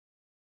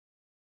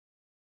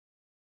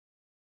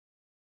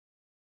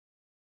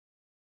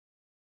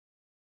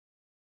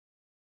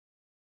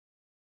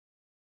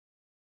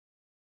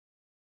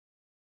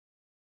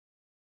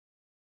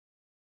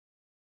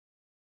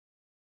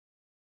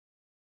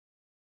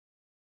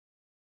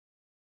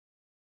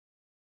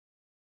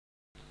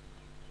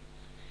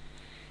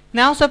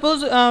Now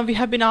suppose we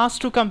have been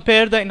asked to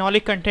compare the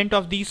enolic content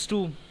of these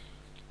two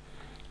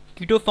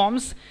keto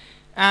forms,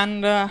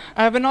 and I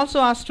have been also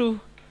asked to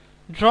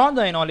draw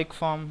the enolic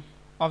form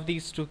of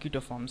these two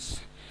keto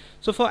forms.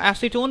 So for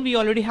acetone we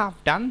already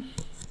have done,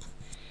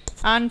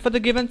 and for the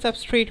given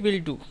substrate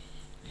we'll do.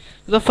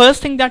 So the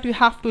first thing that you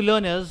have to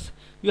learn is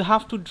you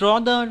have to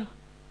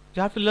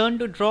learn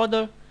to draw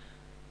the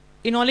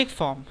enolic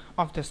form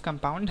of this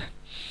compound,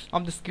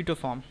 of this keto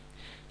form.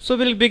 So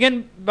we'll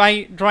begin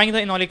by drawing the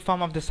enolic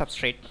form of the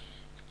substrate.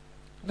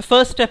 The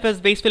first step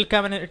is base will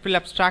come and it will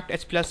abstract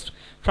H plus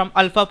from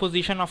alpha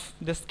position of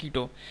this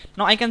keto.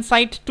 Now I can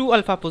cite two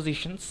alpha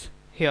positions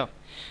here.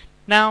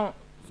 Now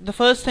the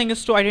first thing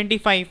is to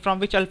identify from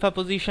which alpha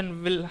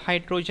position will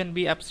hydrogen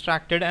be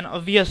abstracted, and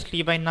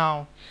obviously by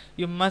now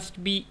you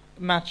must be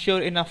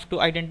mature enough to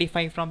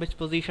identify from which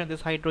position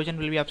this hydrogen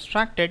will be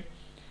abstracted.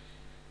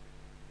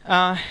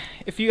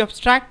 If you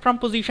abstract from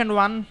position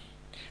 1,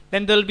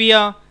 then there will be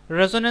a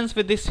resonance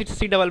with this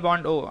C double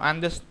bond O,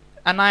 and this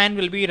anion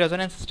will be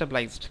resonance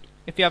stabilized.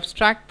 If you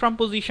abstract from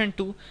position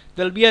 2,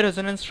 there will be a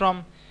resonance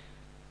from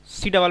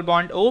C double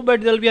bond O,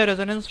 but there will be a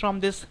resonance from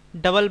this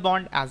double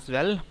bond as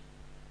well.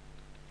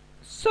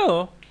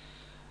 So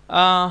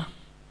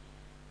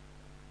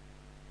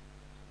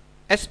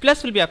S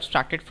plus will be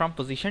abstracted from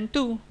position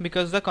 2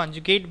 because the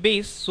conjugate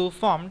base so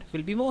formed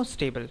will be more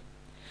stable.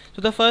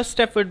 So the first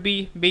step would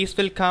be base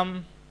will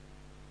come,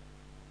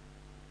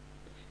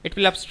 it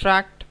will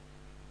abstract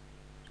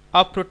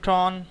a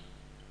proton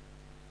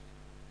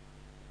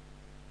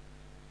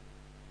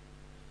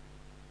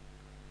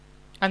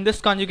and this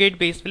conjugate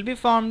base will be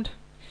formed,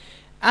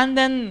 and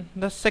then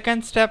the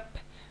second step,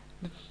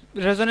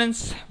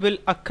 resonance will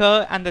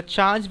occur and the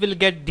charge will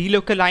get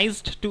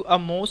delocalized to a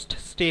most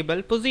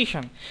stable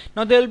position.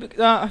 Now there will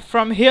be,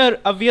 from here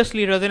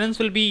obviously resonance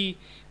will be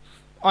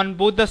on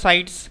both the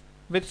sides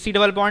with C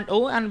double bond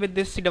O and with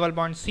this C double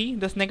bond C.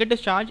 This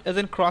negative charge is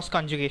in cross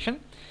conjugation,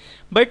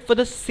 but for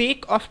the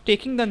sake of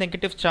taking the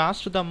negative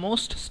charge to the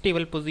most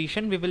stable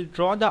position, we will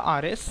draw the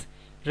RS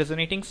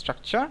resonating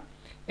structure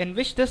in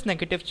which this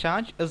negative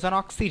charge is an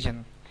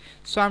oxygen.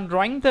 So I'm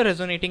drawing the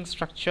resonating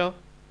structure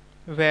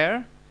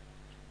where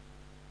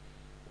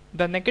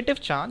the negative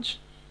charge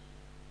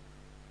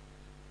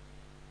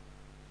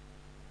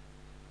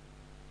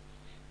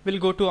will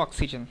go to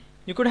oxygen.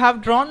 You could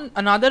have drawn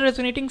another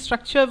resonating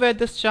structure where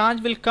this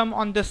charge will come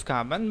on this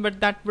carbon, but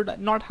that would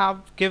not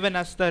have given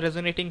us the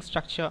resonating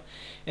structure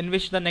in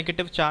which the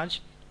negative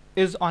charge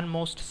is on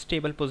most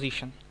stable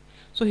position.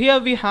 So here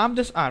we have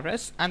this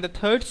RS, and the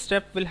third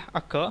step will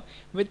occur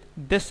with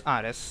this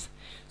RS.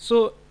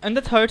 So in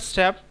the third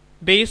step,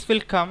 base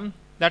will come,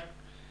 that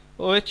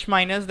OH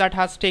minus that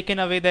has taken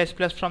away the H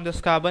plus from this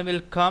carbon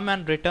will come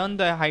and return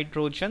the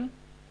hydrogen,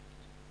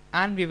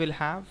 and we will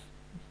have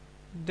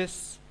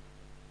this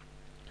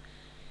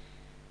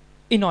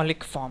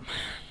enolic form.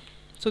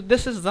 So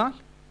this is the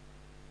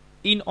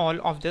enol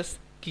of this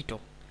keto.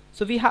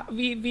 So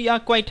we are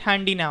quite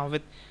handy now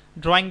with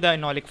drawing the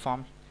enolic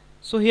form.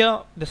 So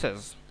here this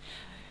is.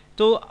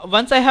 So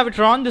once I have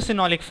drawn this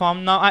enolic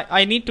form, now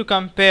I need to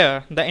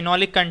compare the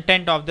enolic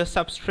content of this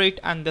substrate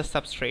and this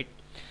substrate.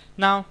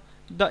 Now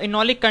the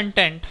enolic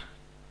content,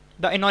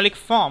 the enolic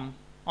form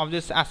of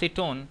this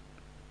acetone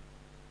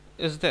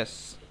is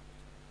this.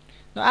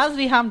 Now as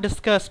we have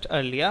discussed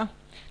earlier,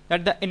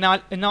 that the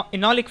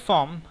enolic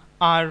form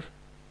are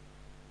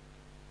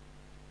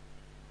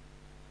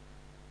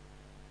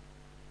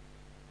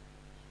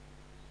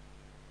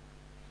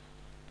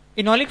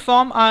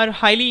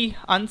highly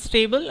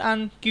unstable,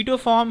 and keto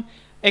form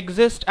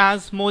exist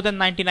as more than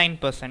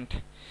 99%.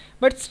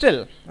 But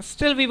still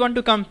we want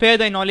to compare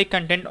the enolic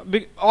content.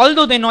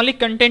 Although the enolic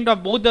content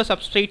of both the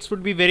substrates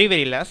would be very,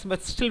 very less,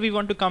 but still we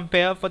want to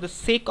compare for the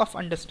sake of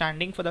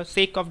understanding, for the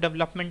sake of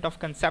development of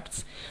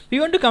concepts.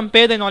 We want to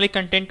compare the enolic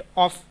content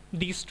of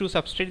these two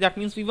substrates. That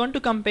means we want to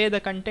compare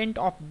the content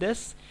of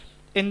this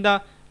in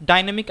the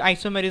dynamic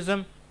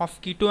isomerism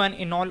of keto and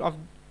enol of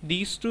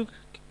these two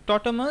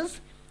tautomers,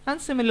 and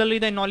similarly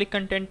the enolic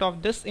content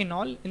of this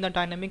enol in the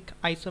dynamic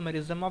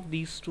isomerism of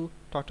these two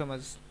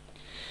tautomers.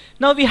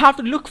 Now we have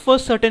to look for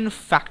certain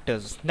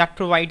factors that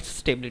provide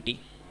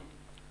stability.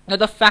 Now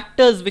the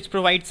factors which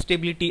provide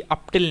stability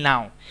up till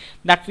now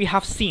that we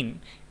have seen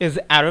is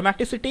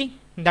aromaticity,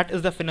 that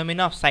is the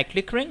phenomena of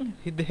cyclic ring.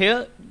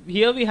 Here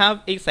we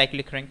have a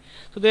cyclic ring,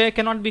 so there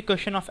cannot be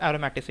question of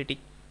aromaticity.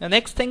 The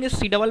next thing is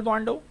C double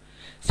bond O.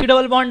 C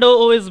double bond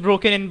O is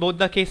broken in both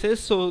the cases,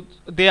 so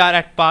they are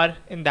at par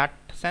in that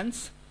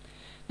sense.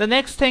 The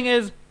next thing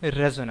is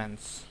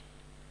resonance.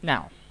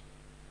 Now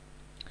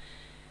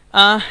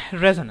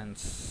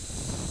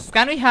resonance.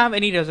 Can we have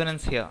any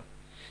resonance here?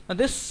 Now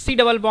this C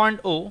double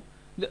bond O,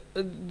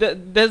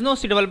 there's no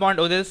C double bond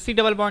O, there's C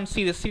double bond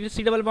C. The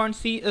C double bond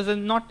C is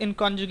not in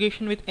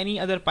conjugation with any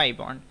other pi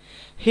bond.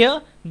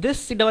 Here this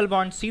C double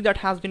bond C that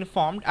has been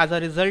formed as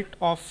a result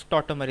of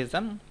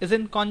tautomerism is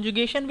in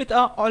conjugation with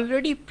a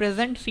already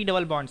present C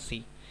double bond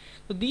C.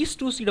 So these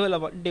two C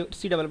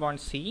double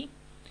bond C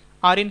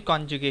are in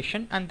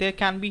conjugation and there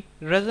can be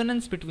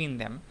resonance between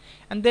them,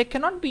 and there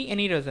cannot be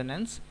any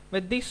resonance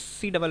with this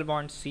C double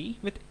bond C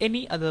with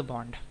any other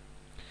bond.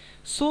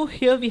 So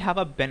here we have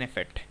a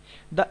benefit.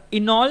 The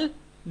enol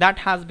that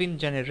has been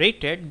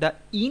generated, the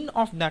ene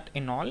of that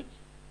enol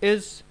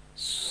is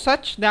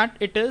such that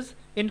it is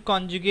in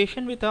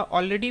conjugation with a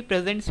already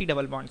present C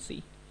double bond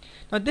C.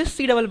 Now this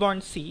C double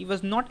bond C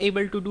was not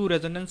able to do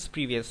resonance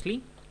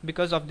previously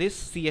because of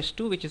this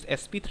CH2, which is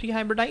sp3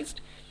 hybridized.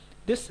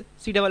 This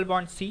C double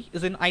bond C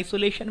is in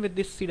isolation with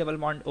this C double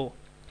bond O.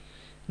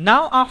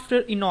 Now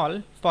after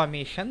enol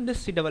formation, this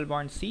C double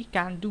bond C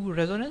can do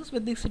resonance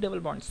with this C double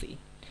bond C.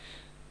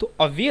 So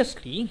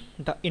obviously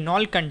the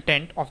enol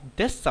content of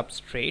this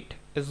substrate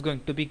is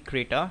going to be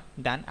greater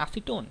than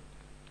acetone,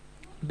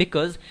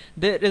 because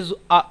there is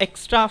an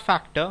extra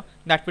factor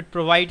that would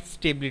provide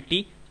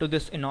stability to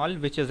this enol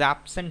which is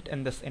absent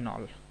in this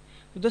enol.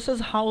 So this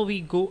is how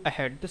we go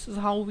ahead. This is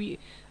how we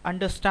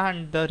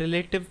understand the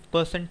relative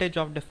percentage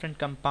of different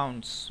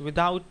compounds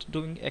without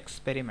doing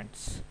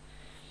experiments.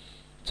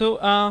 So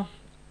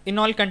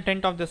enol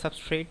content of the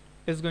substrate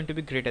is going to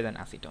be greater than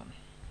acetone.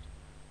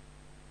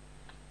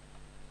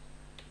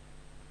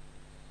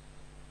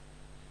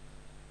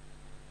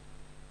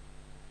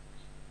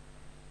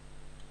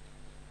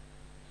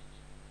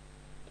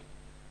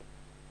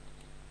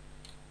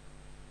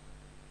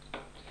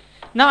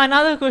 Now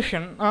another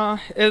question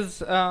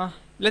is,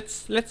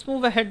 let's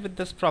move ahead with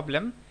this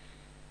problem.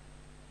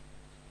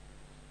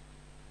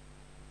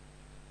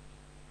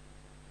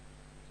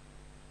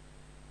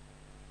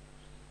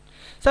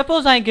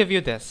 Suppose I give you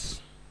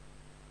this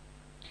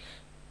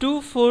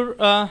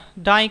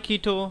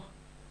 2,4-diketo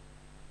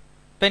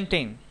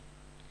pentane.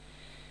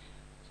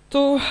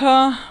 So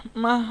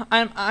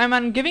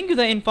I'm giving you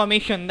the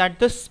information that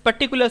this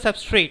particular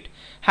substrate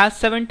has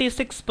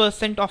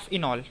 76% of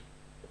enol.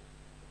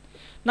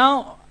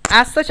 Now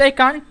as such I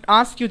can't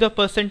ask you the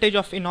percentage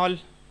of enol.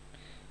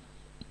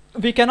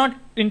 We cannot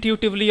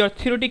intuitively or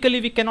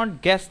theoretically we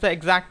cannot guess the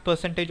exact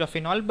percentage of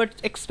enol, but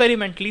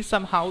experimentally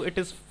somehow it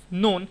is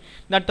known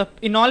that the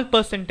enol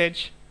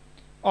percentage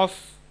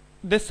of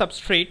this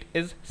substrate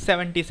is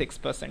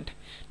 76%.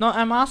 Now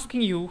I'm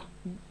asking you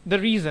the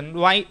reason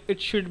why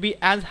it should be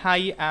as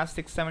high as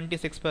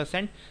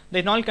 76%.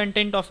 The enol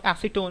content of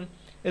acetone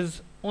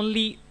is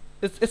only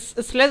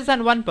it's less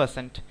than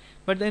 1%,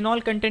 but the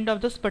enol content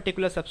of this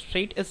particular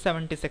substrate is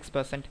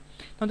 76%.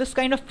 Now this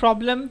kind of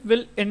problem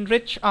will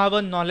enrich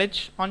our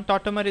knowledge on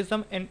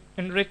tautomerism and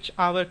enrich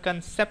our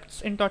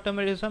concepts in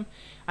tautomerism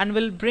and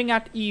will bring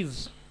at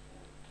ease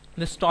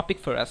this topic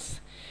for us.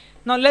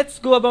 Now let's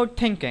go about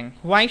thinking,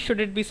 why should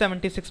it be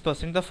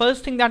 76%? The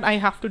first thing that I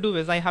have to do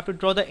is I have to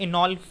draw the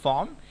enol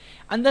form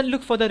and then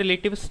look for the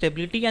relative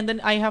stability, and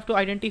then I have to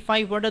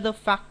identify what are the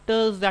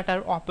factors that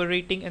are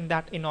operating in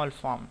that enol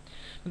form.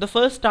 The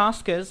first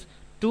task is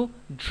to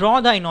draw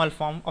the enol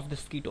form of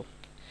this keto.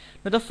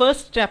 Now the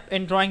first step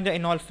in drawing the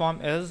enol form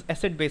is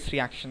acid-base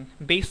reaction.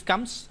 Base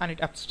comes and it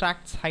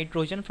abstracts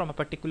hydrogen from a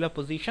particular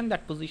position.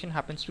 That position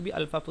happens to be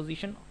alpha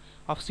position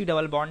of C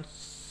double bond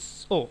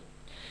O.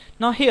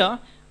 Now here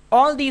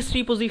all these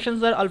three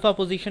positions are alpha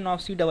position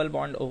of C double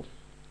bond O.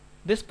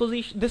 This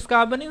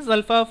carbon is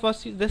alpha for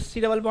this C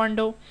double bond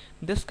O.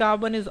 This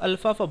carbon is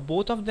alpha for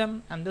both of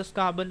them, and this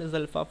carbon is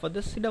alpha for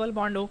this C double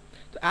bond O.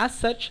 So as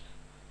such,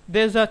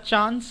 there's a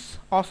chance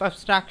of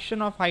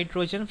abstraction of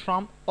hydrogen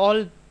from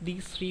all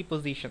these three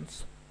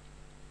positions.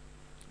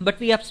 But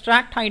we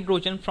abstract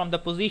hydrogen from the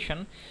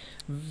position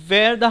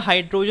where the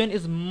hydrogen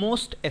is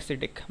most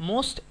acidic.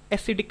 Most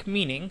acidic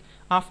meaning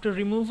after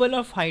removal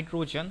of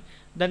hydrogen,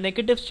 the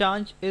negative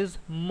charge is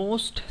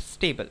most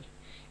stable.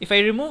 If I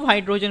remove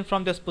hydrogen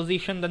from this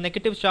position, the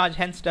negative charge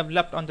hence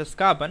developed on this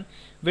carbon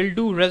will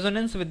do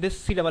resonance with this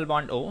C double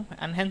bond O,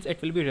 and hence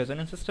it will be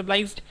resonance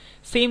stabilized.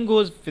 Same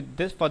goes with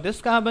this for this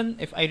carbon.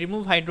 If I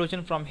remove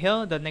hydrogen from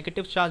here, the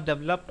negative charge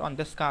developed on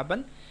this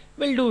carbon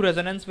will do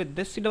resonance with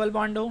this C double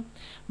bond O.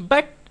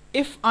 But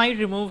if I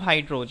remove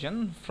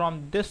hydrogen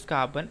from this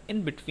carbon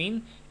in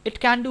between, it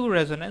can do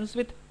resonance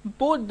with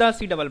both the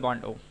C double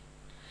bond O,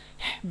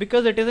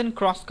 because it is in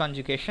cross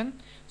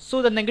conjugation.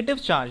 So the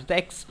negative charge, the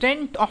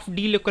extent of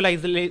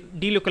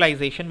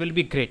delocalization will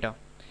be greater.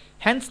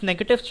 Hence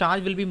negative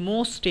charge will be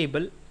more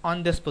stable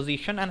on this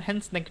position, and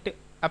hence negative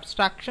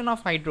abstraction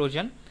of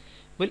hydrogen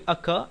will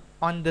occur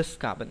on this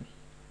carbon.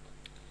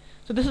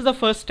 So this is the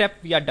first step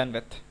we are done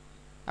with,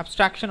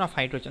 abstraction of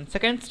hydrogen.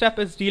 Second step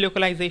is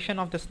delocalization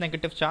of this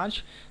negative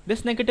charge.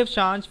 This negative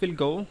charge will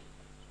go,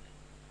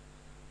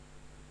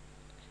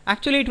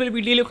 actually it will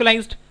be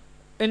delocalized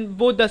in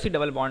both the C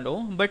double bond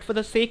O, but for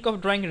the sake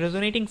of drawing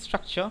resonating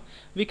structure,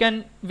 we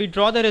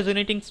draw the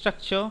resonating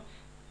structure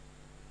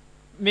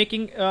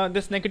making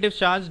this negative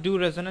charge do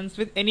resonance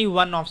with any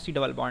one of C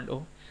double bond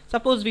O.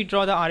 Suppose we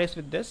draw the RS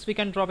with this, we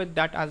can draw with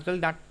that as well.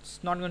 That's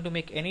not going to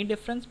make any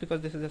difference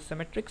because this is a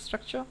symmetric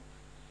structure.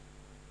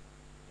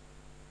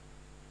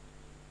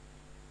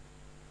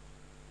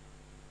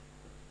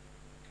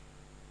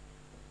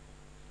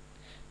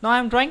 Now I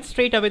am drawing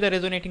straight away the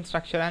resonating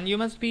structure, and you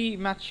must be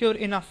mature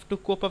enough to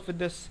cope up with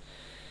this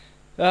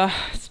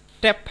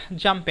step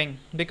jumping,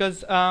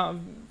 because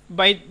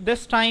by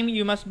this time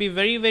you must be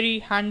very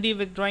handy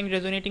with drawing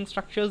resonating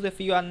structures. If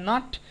you are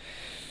not,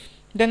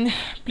 then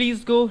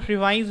please go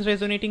revise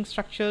resonating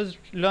structures,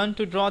 learn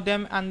to draw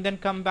them, and then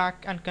come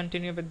back and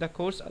continue with the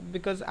course,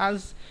 because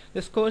as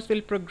this course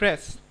will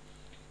progress,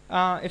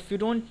 if you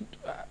don't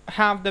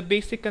have the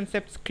basic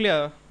concepts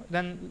clear,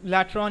 then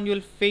later on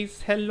you'll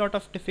face hell lot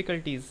of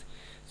difficulties.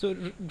 So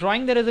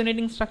drawing the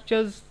resonating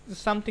structures is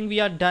something we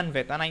are done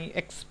with, and I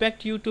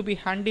expect you to be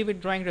handy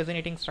with drawing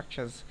resonating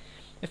structures.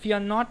 If you are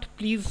not,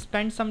 please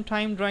spend some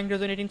time drawing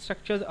resonating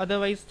structures,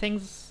 otherwise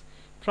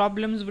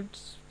problems would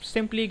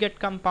simply get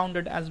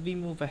compounded as we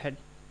move ahead.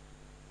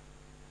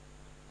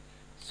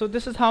 So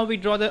this is how we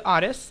draw the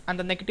RS, and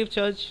the negative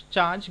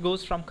charge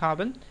goes from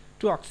carbon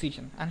to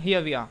oxygen, and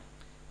here we are.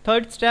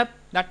 Third step,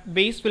 that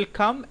base will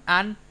come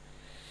and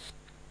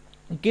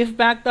give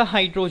back the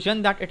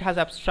hydrogen that it has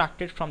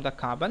abstracted from the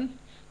carbon.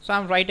 So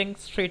I'm writing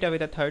straight away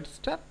the third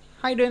step.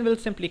 Hydrogen will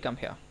simply come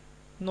here.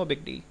 No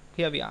big deal.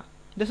 Here we are.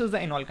 This is the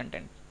enol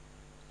content.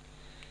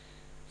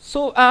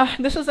 So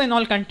this is the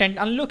enol content,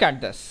 and look at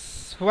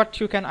this.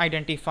 What you can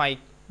identify.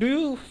 Do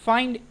you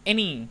find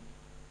any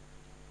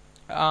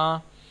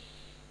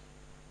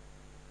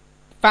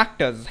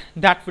factors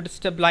that would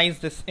stabilize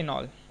this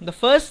enol? The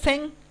first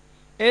thing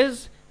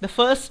is, the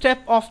first step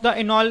of the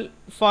enol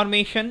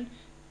formation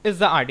is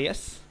the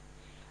RDS,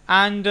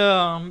 and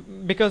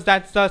because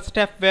that's the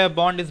step where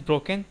bond is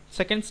broken.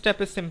 Second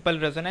step is simple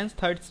resonance.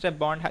 Third step,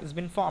 bond has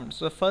been formed.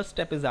 So the first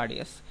step is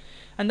RDS,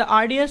 and the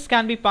RDS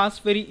can be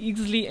passed very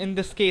easily in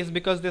this case,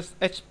 because this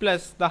H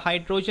plus, the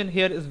hydrogen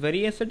here, is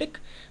very acidic,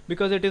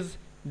 because it is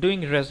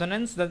doing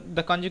resonance.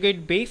 The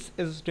conjugate base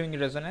is doing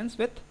resonance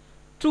with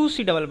 2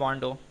 C double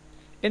bond O.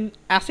 In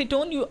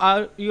acetone, you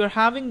are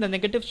having the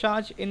negative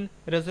charge in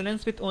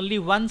resonance with only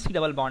 1 C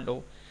double bond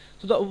O.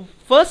 So the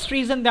first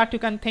reason that you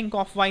can think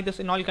of why this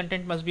enol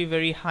content must be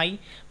very high,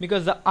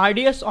 because the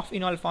RDS of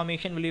enol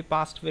formation will be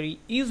passed very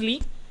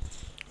easily,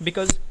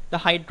 because the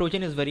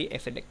hydrogen is very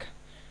acidic.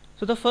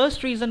 So the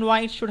first reason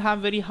why it should have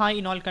very high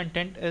enol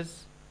content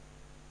is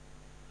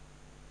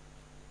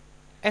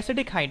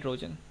acidic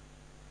hydrogen.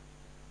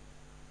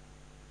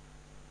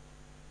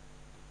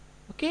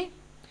 Okay.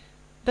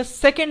 The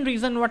second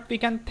reason what we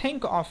can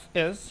think of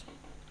is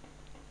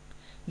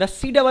the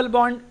C double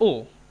bond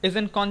O is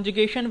in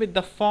conjugation with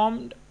the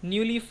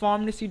newly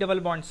formed C double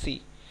bond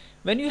C.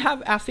 When you have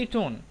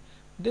acetone,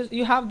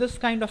 you have this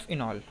kind of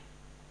enol.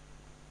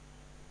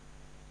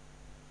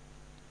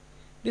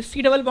 This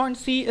C double bond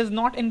C is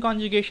not in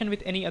conjugation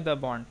with any other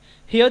bond.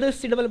 Here the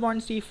C double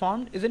bond C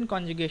formed is in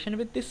conjugation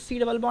with this C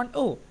double bond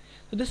O.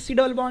 So this C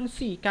double bond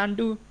C can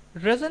do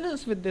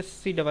resonance with this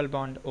C double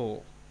bond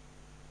O,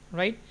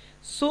 right?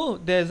 So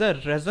there is a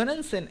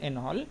resonance in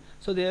enol,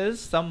 so there is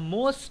some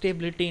more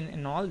stability in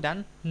enol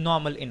than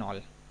normal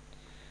enol.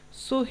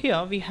 So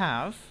here we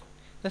have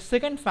the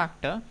second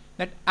factor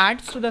that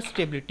adds to the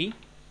stability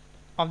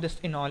of this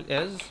enol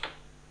is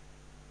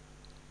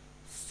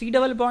C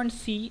double bond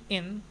C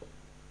in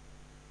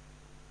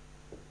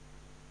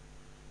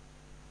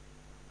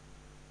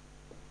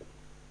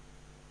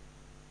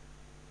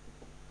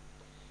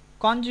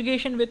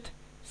conjugation with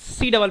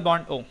C double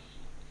bond O.